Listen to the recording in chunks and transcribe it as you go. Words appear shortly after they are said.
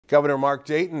Governor Mark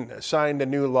Dayton signed a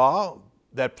new law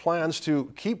that plans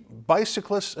to keep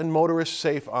bicyclists and motorists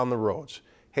safe on the roads.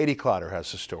 Haiti Clotter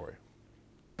has the story.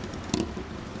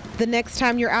 The next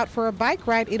time you're out for a bike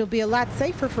ride, it'll be a lot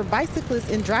safer for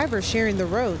bicyclists and drivers sharing the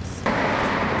roads.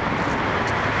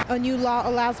 A new law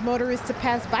allows motorists to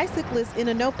pass bicyclists in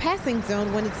a no passing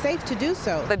zone when it's safe to do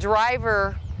so. The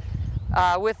driver,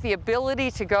 with the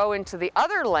ability to go into the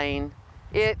other lane,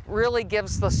 it really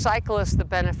gives the cyclist the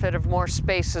benefit of more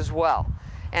space as well.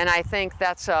 And I think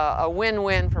that's a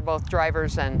win-win for both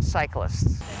drivers and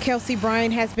cyclists. Kelsey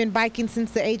Bryan has been biking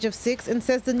since the age of 6 and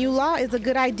says the new law is a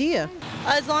good idea.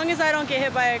 As long as I don't get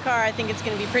hit by a car, I think it's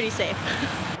going to be pretty safe.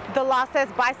 The law says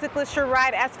bicyclists should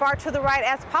ride as far to the right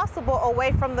as possible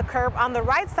away from the curb on the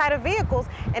right side of vehicles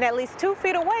and at least 2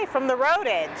 feet away from the road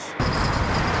edge.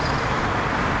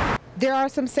 There are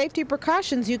some safety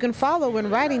precautions you can follow when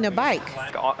riding a bike.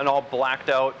 An all blacked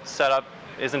out setup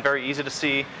isn't very easy to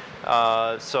see,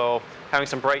 so having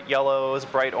some bright yellows,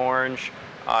 bright orange,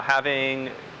 having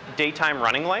daytime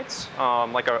running lights,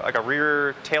 like a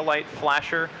rear taillight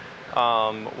flasher,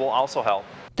 will also help.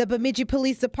 The Bemidji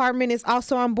Police Department is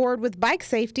also on board with bike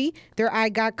safety. Their I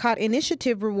Got Caught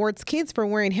initiative rewards kids for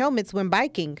wearing helmets when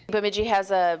biking. Bemidji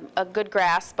has a good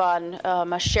grasp on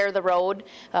a share the road.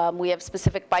 We have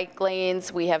specific bike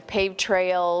lanes, we have paved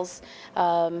trails,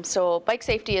 so bike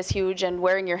safety is huge and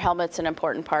wearing your helmet's an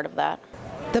important part of that.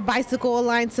 The Bicycle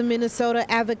Alliance of Minnesota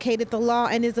advocated the law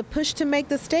and is a push to make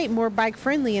the state more bike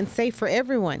friendly and safe for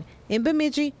everyone. In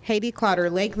Bemidji, Haiti Clotter,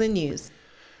 Lakeland News.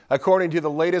 According to the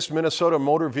latest Minnesota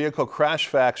Motor Vehicle Crash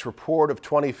Facts report of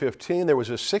 2015, there was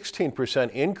a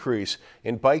 16% increase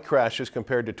in bike crashes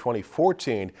compared to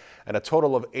 2014 and a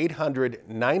total of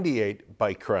 898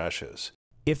 bike crashes.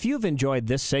 If you've enjoyed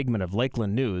this segment of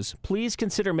Lakeland News, please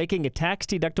consider making a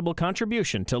tax-deductible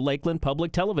contribution to Lakeland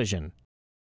Public Television.